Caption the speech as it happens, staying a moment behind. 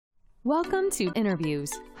Welcome to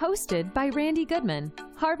Interviews, hosted by Randy Goodman,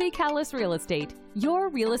 Harvey Callis Real Estate, your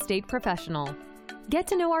real estate professional. Get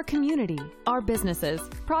to know our community, our businesses,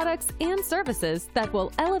 products, and services that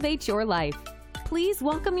will elevate your life. Please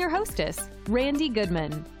welcome your hostess, Randy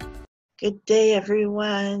Goodman. Good day,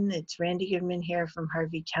 everyone. It's Randy Goodman here from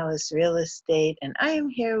Harvey Callis Real Estate, and I am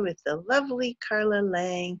here with the lovely Carla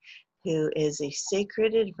Lang, who is a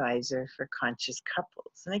sacred advisor for conscious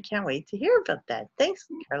couples. And I can't wait to hear about that. Thanks,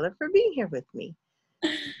 Carla, for being here with me.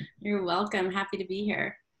 You're welcome. Happy to be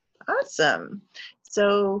here. Awesome.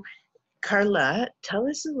 So, Carla, tell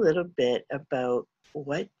us a little bit about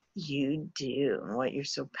what you do and what you're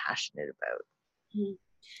so passionate about.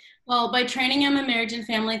 Well, by training, I'm a marriage and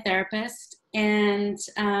family therapist, and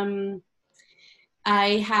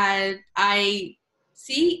I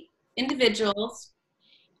see individuals.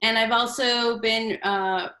 And I've also been,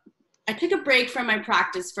 I took a break from my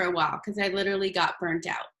practice for a while because I literally got burnt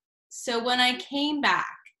out. So when I came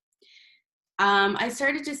back, I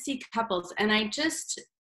started to see couples, and I just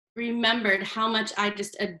remembered how much I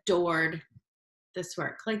just adored this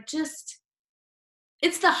work.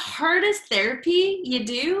 It's the hardest therapy you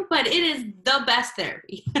do, but it is the best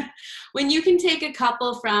therapy. When you can take a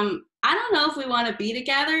couple from, I don't know if we want to be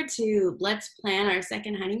together, to let's plan our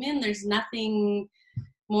second honeymoon, there's nothing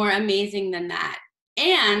more amazing than that.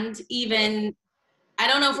 And even, I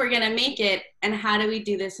don't know if we're going to make it, and how do we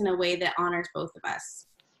do this in a way that honors both of us?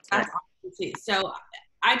 That's awesome too. So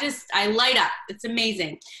I light up. It's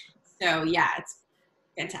amazing. So yeah, it's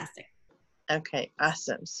fantastic. Okay,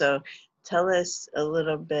 awesome. So tell us a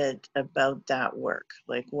little bit about that work.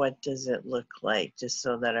 Like, what does it look like, just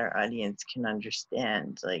so that our audience can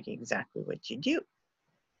understand like exactly what you do?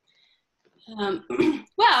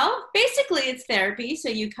 Well, basically it's therapy. So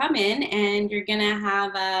you come in and we're going to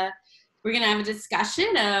have a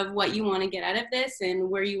discussion of what you want to get out of this and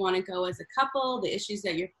where you want to go as a couple, the issues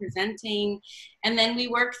that you're presenting. And then we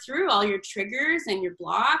work through all your triggers and your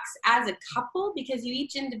blocks as a couple, because you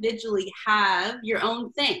each individually have your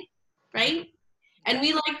own thing, right? And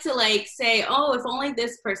we like to say, oh, if only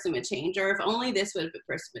this person would change, or if only this person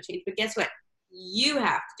would change. But guess what? You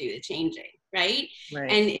have to do the changing, right?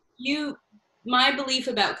 And my belief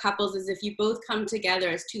about couples is if you both come together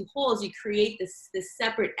as two wholes, you create this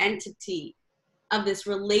separate entity of this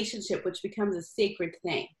relationship, which becomes a sacred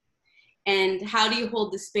thing. And how do you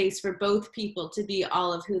hold the space for both people to be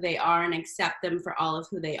all of who they are and accept them for all of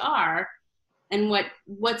who they are? And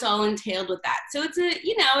what's all entailed with that. So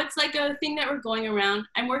it's like a thing that we're going around.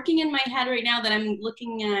 I'm working in my head right now that I'm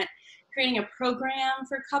looking at creating a program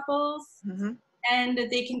for couples. Mm-hmm. And that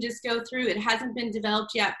they can just go through. It hasn't been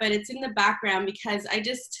developed yet, but it's in the background, because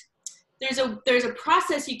there's a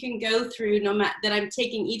process you can go through that I'm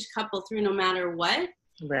taking each couple through no matter what.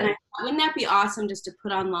 Right. And wouldn't that be awesome just to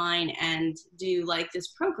put online and do this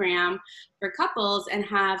program for couples and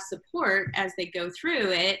have support as they go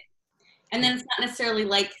through it? And then it's not necessarily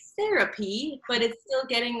like therapy, but it's still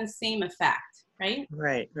getting the same effect, right?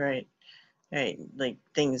 Right. Like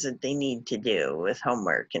things that they need to do with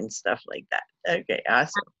homework and stuff like that. Okay,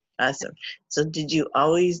 awesome. So did you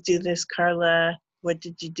always do this, Carla? What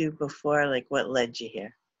did you do before? Like, what led you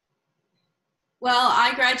here? Well,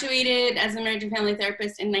 I graduated as a marriage and family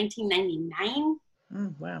therapist in 1999.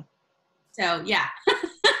 Wow. So yeah.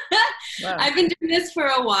 Wow. I've been doing this for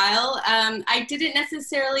a while.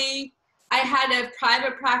 I had a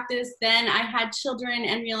private practice, then I had children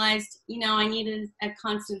and realized, I needed a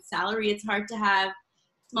constant salary. It's hard to have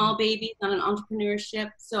small babies on an entrepreneurship.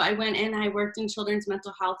 So I went in, I worked in children's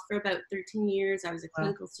mental health for about 13 years. I was a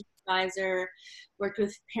clinical supervisor, worked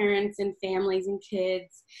with parents and families and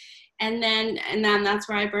kids. And then that's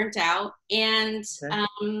where I burnt out. And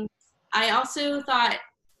I also thought,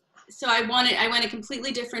 so I went a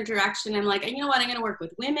completely different direction. I'm like, you know what, I'm going to work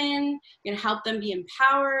with women, I'm going to help them be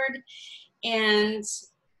empowered. And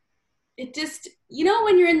it just,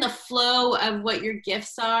 when you're in the flow of what your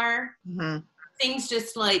gifts are, mm-hmm. things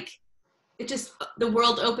just the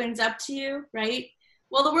world opens up to you, right?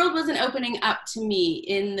 Well, the world wasn't opening up to me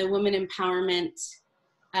in the women empowerment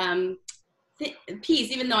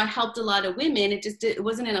piece, even though I helped a lot of women, it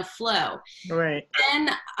wasn't in a flow. Right. Then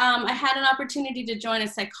I had an opportunity to join a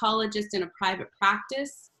psychologist in a private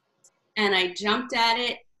practice, and I jumped at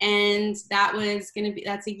it. And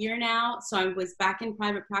that's a year now. So I was back in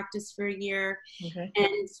private practice for a year, okay.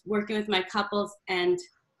 And working with my couples, and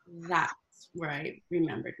that's where I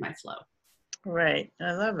remembered my flow. Right.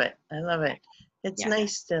 I love it. It's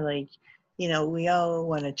nice to we all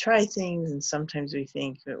want to try things, and sometimes we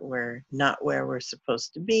think that we're not where we're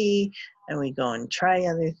supposed to be, and we go and try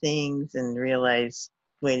other things and realize,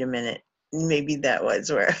 wait a minute, maybe that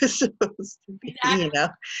was where I was supposed to be, you know?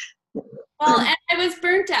 Well, and I was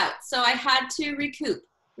burnt out, so I had to recoup,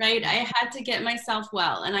 right? I had to get myself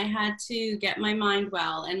well, and I had to get my mind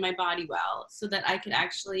well and my body well so that I could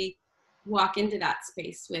actually walk into that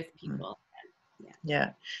space with people.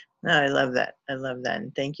 Yeah. No, I love that. I love that.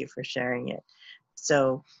 And thank you for sharing it.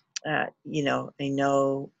 So, you know, I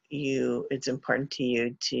know it's important to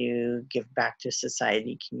you to give back to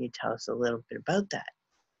society. Can you tell us a little bit about that?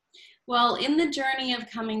 Well, in the journey of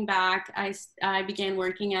coming back, I began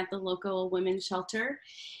working at the local women's shelter,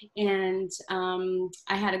 and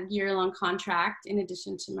I had a year-long contract in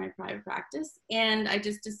addition to my private practice, and I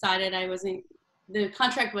just decided the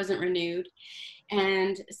contract wasn't renewed,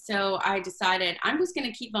 and so I decided I'm just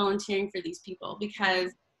going to keep volunteering for these people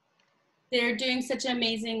because they're doing such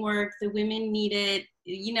amazing work. The women need it.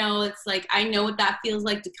 You know, it's like, I know what that feels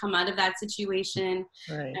like to come out of that situation.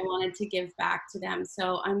 Right. I wanted to give back to them.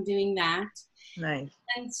 So I'm doing that. Nice.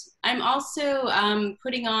 And I'm also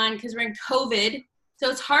putting on, because we're in COVID, so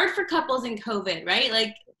it's hard for couples in COVID, right?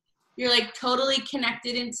 Like, you're like totally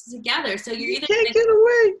connected and together. So you're either can't get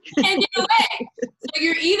away. Can't get away. So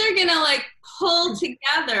you're either gonna like pull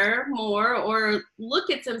together more or look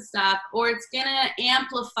at some stuff, or it's gonna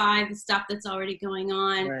amplify the stuff that's already going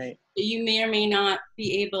on Right. that you may or may not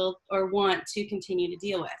be able or want to continue to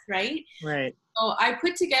deal with, right? Right. So I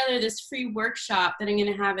put together this free workshop that I'm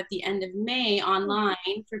going to have at the end of May online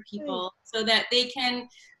for people so that they can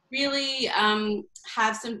really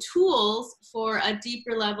have some tools for a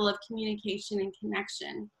deeper level of communication and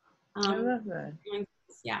connection. I love that.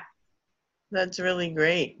 Yeah. That's really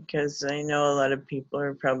great, because I know a lot of people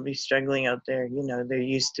are probably struggling out there. You know, they're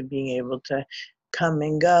used to being able to come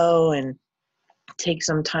and go and take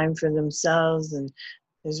some time for themselves, and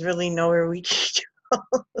there's really nowhere we can go,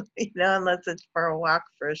 you know, unless it's for a walk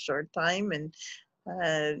for a short time. And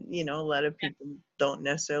you know, a lot of people don't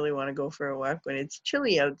necessarily want to go for a walk when it's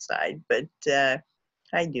chilly outside, but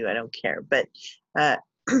I do. I don't care. But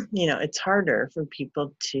you know, it's harder for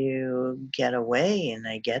people to get away, and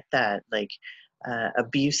I get that. Like,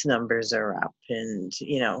 abuse numbers are up, and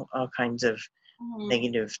you know, all kinds of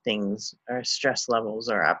negative things, or stress levels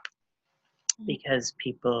are up, because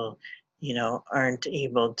people, you know, aren't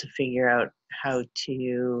able to figure out how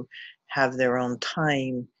to have their own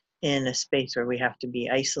time in a space where we have to be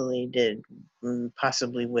isolated,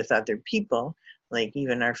 possibly with other people, like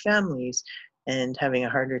even our families, and having a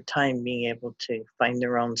harder time being able to find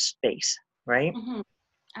their own space, right?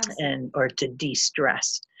 And or to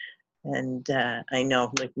de-stress. And I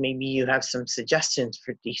know, like, maybe you have some suggestions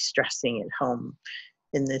for de-stressing at home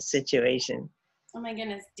in this situation. Oh my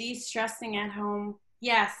goodness, de-stressing at home.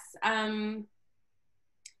 Yes.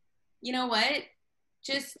 You know what?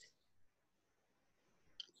 Just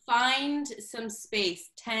find some space,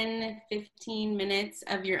 10, 15 minutes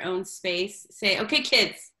of your own space. Say, okay,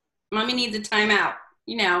 kids, mommy needs a timeout.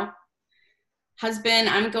 You know, husband,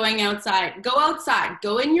 I'm going outside. Go outside,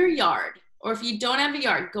 go in your yard. Or if you don't have a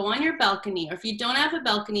yard, go on your balcony. Or if you don't have a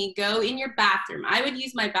balcony, go in your bathroom. I would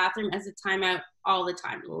use my bathroom as a timeout all the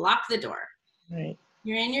time. Lock the door. Right.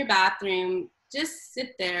 You're in your bathroom, just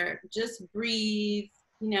sit there, just breathe.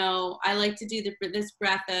 You know, I like to do this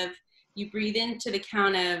breath of, you breathe into the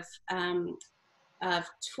count of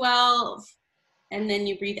 12, and then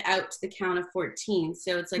you breathe out to the count of 14.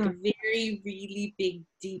 So it's like a very, really big,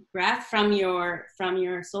 deep breath from your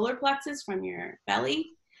solar plexus, from your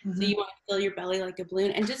belly. So you want to fill your belly like a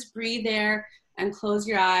balloon, and just breathe there and close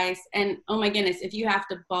your eyes. And oh my goodness, if you have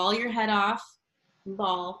to bawl your head off,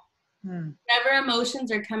 bawl. Whatever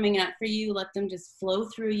emotions are coming up for you, let them just flow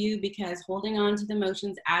through you, because holding on to the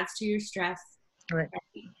emotions adds to your stress. Right.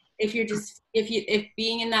 If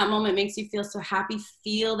being in that moment makes you feel so happy,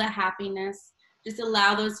 feel the happiness. Just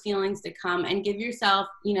allow those feelings to come, and give yourself,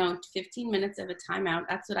 you know, 15 minutes of a timeout.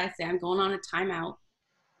 That's what I say. I'm going on a timeout,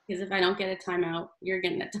 because if I don't get a timeout, you're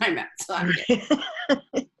getting a timeout. So I'm getting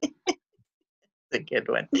a good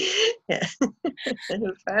one. Yeah.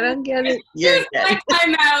 If I don't get it, you're choose my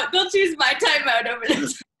timeout. They'll choose my timeout over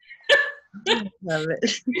this. Love it.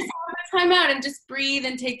 Just have a timeout and just breathe,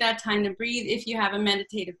 and take that time to breathe. If you have a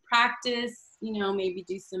meditative practice, you know, maybe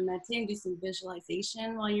do some meditating, do some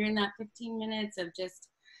visualization while you're in that 15 minutes of just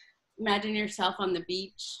imagine yourself on the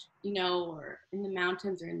beach, you know, or in the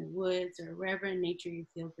mountains or in the woods or wherever in nature you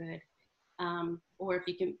feel good. Or if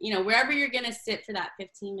you can, you know, wherever you're going to sit for that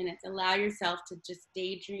 15 minutes, allow yourself to just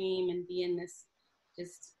daydream and be in this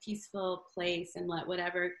just peaceful place, and let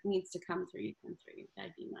whatever needs to come through you come through you.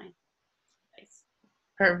 That'd be my advice.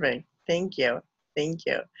 Perfect. Thank you. Thank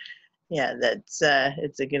you. Yeah, that's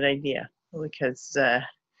it's a good idea, because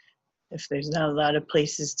If there's not a lot of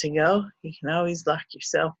places to go, you can always lock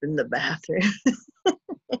yourself in the bathroom.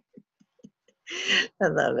 I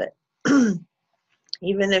love it.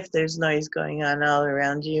 Even if there's noise going on all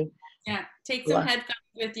around you. Yeah, take some headphones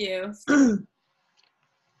with you.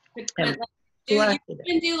 You can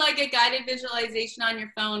do like a guided visualization on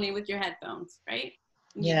your phone and with your headphones, right?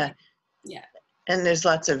 Yeah. Yeah. And there's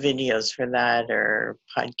lots of videos for that, or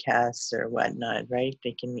podcasts or whatnot, right?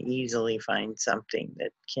 They can easily find something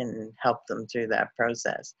that can help them through that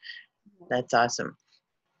process. That's awesome.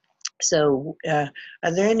 So are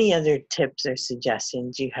there any other tips or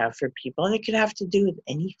suggestions you have for people? And it could have to do with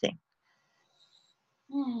anything.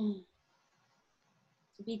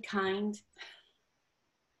 Be kind.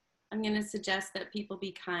 I'm going to suggest that people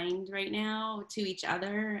be kind right now to each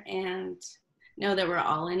other and know that we're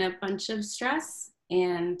all in a bunch of stress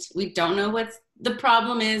and we don't know what the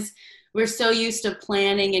problem is. We're so used to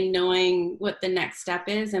planning and knowing what the next step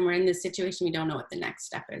is, and we're in this situation, we don't know what the next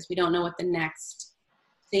step is. We don't know what the next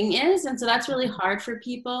thing is, and so that's really hard for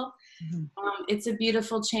people. It's a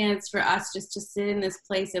beautiful chance for us just to sit in this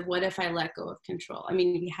place of what if I let go of control? I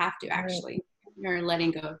mean, we have to actually. You're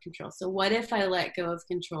letting go of control. So what if I let go of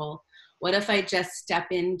control? What if I just step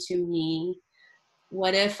into me?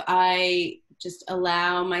 What if I just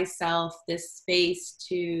allow myself this space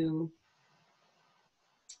to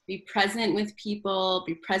be present with people,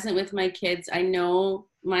 be present with my kids? I know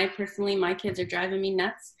my kids are driving me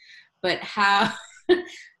nuts, but how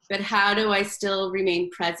do I still remain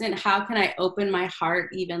present? How can I open my heart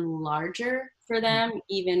even larger for them,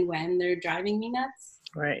 even when they're driving me nuts?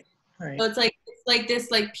 Right. So it's like this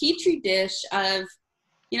like petri dish of,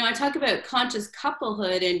 I talk about conscious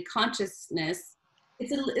couplehood and consciousness.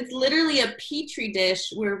 It's literally a petri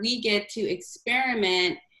dish where we get to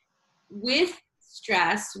experiment with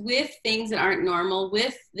stress, with things that aren't normal,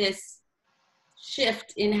 with this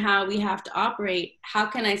shift in how we have to operate. How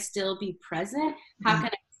can I still be present? How can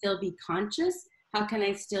I still be conscious? How can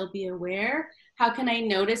I still be aware? How can I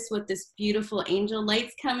notice what this beautiful angel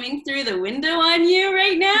light's coming through the window on you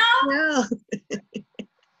right now? No.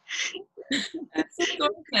 That's so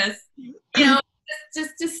gorgeous.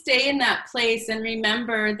 Just to stay in that place and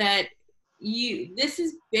remember that this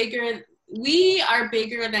is bigger. We are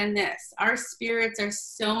bigger than this. Our spirits are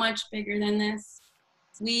so much bigger than this.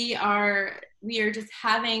 We are just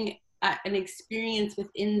having an experience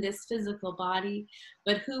within this physical body,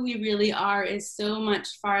 but who we really are is so much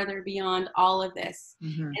farther beyond all of this.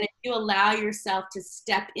 And if you allow yourself to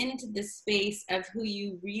step into the space of who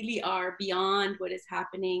you really are beyond what is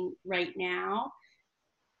happening right now,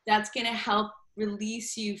 that's going to help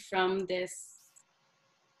release you from this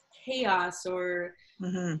chaos or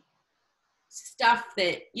stuff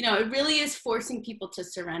that, it really is forcing people to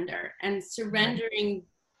surrender, and surrendering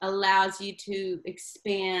allows you to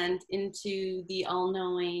expand into the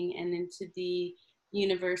all-knowing and into the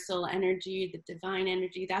universal energy, the divine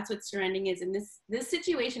energy. That's what surrendering is. And this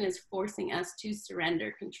situation is forcing us to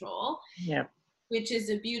surrender control, which is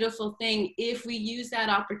a beautiful thing if we use that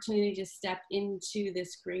opportunity to step into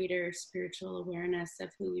this greater spiritual awareness of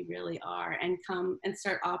who we really are and come and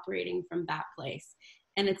start operating from that place.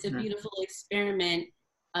 And it's a beautiful experiment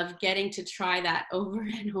of getting to try that over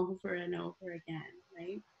and over and over again,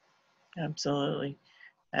 right? Absolutely.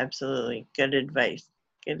 Good advice.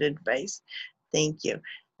 Thank you.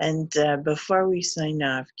 And before we sign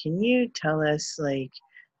off, can you tell us like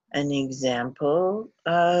an example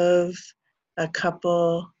of a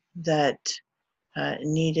couple that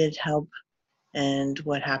needed help and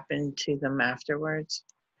what happened to them afterwards?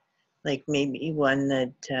 Like maybe one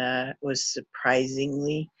that was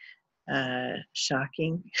surprisingly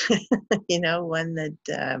shocking, one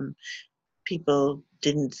that people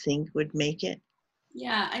didn't think would make it?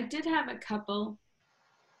 Yeah, I did have a couple.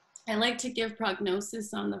 I like to give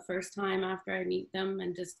prognosis on the first time after I meet them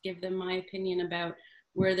and just give them my opinion about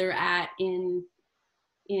where they're at in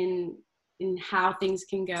how things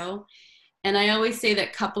can go. And I always say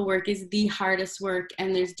that couple work is the hardest work,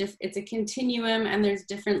 and it's a continuum, and there's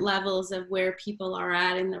different levels of where people are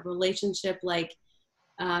at in the relationship. Like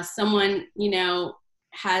someone,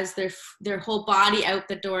 has their whole body out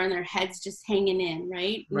the door and their head's just hanging in,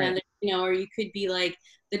 right? Or you could be like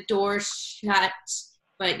the door shut,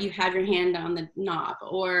 but you have your hand on the knob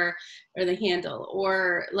or the handle,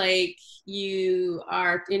 or like you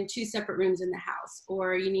are in two separate rooms in the house,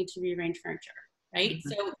 or you need to rearrange furniture, right?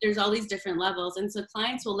 So there's all these different levels. And so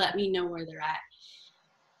clients will let me know where they're at.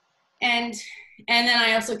 And then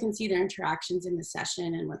I also can see their interactions in the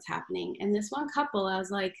session and what's happening. And this one couple, I'm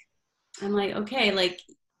like, okay, like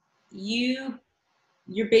you're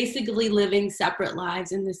basically living separate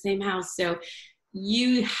lives in the same house. So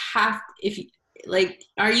you have,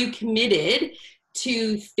 are you committed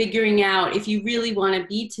to figuring out, if you really want to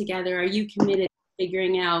be together, are you committed to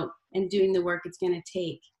figuring out and doing the work it's going to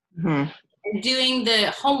take? Mm-hmm. And doing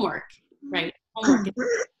the homework, right? Homework to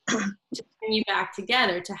bring you back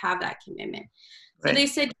together, to have that commitment. So Right. they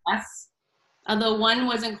said yes, although one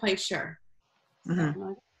wasn't quite sure.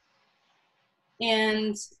 Mm-hmm.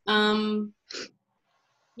 And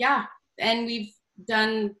yeah, and we've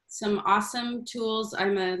done some awesome tools.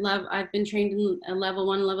 I've been trained in a level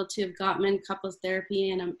 1, level 2 of Gottman couples therapy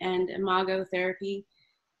and Imago therapy.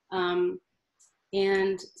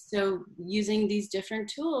 And so using these different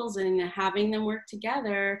tools and having them work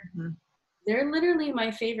together, Mm-hmm. they're literally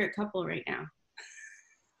my favorite couple right now.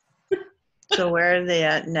 So where are they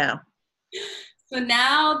at now? So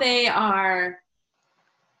now they are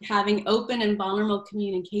having open and vulnerable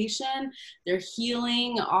communication. They're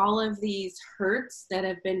healing all of these hurts that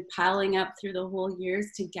have been piling up through the whole years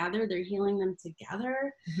together. They're healing them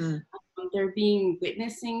together. Mm-hmm. They're being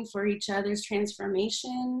witnessing for each other's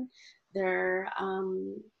transformation. They're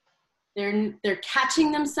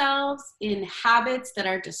catching themselves in habits that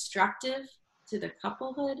are destructive to the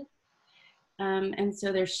couplehood. And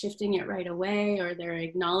so they're shifting it right away, or they're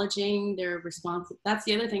acknowledging their response. That's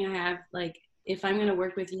the other thing I have, like, if I'm going to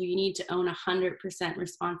work with you, you need to own 100%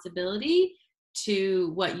 responsibility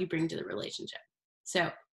to what you bring to the relationship.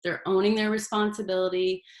 So they're owning their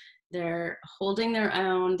responsibility. They're holding their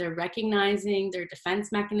own. They're recognizing their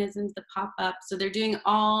defense mechanisms that pop up. So they're doing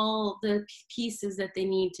all the pieces that they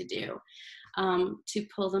need to do to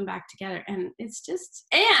pull them back together. And it's just,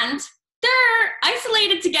 and they're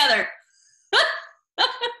isolated together.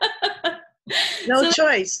 No So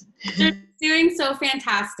choice. they're doing so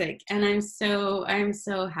fantastic, and I'm so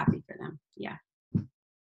happy for them. Yeah.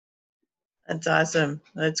 That's awesome.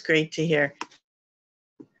 That's great to hear.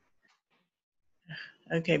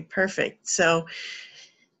 Okay, perfect. So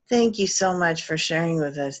thank you so much for sharing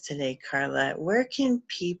with us today, Carla. Where can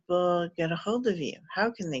people get a hold of you?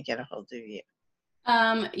 How can they get a hold of you?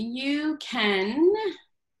 You can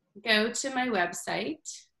go to my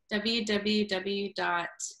website,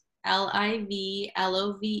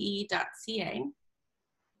 www.livlove.ca.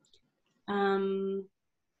 And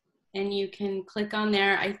you can click on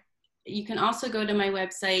there. You can also go to my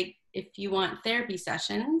website if you want therapy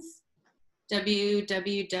sessions,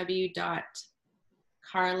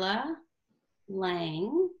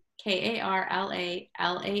 www.karlalang,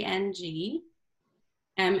 KARLALANG,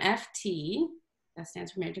 MFT, that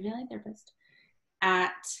stands for Marriage and Family Therapist,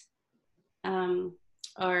 .com.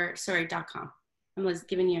 I was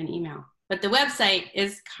giving you an email. But the website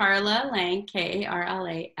is Karla Lang,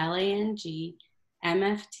 KARLALANG,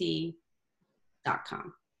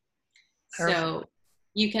 MFT.com. So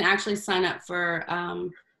you can actually sign up for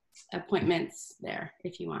appointments there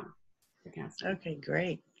if you want. Okay,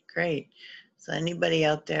 great. So anybody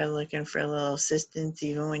out there looking for a little assistance,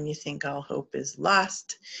 even when you think all hope is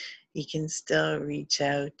lost, you can still reach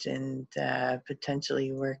out and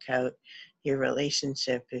potentially work out your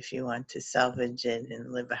relationship if you want to salvage it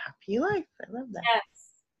and live a happy life. I love that. Yes,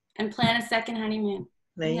 and plan a second honeymoon.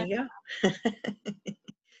 There you go.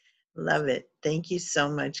 Love it. Thank you so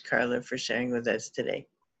much, Carla, for sharing with us today.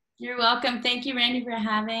 You're welcome. Thank you, Randy, for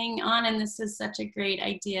having on. And this is such a great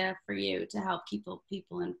idea for you to help people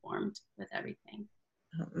informed with everything.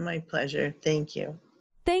 My pleasure. Thank you.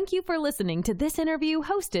 Thank you for listening to this interview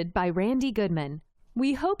hosted by Randy Goodman.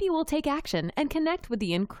 We hope you will take action and connect with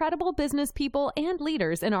the incredible business people and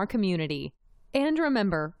leaders in our community. And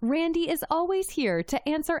remember, Randy is always here to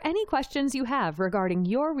answer any questions you have regarding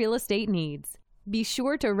your real estate needs. Be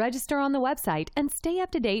sure to register on the website and stay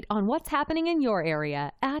up to date on what's happening in your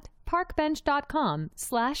area at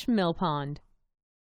parkbench.com/millpond.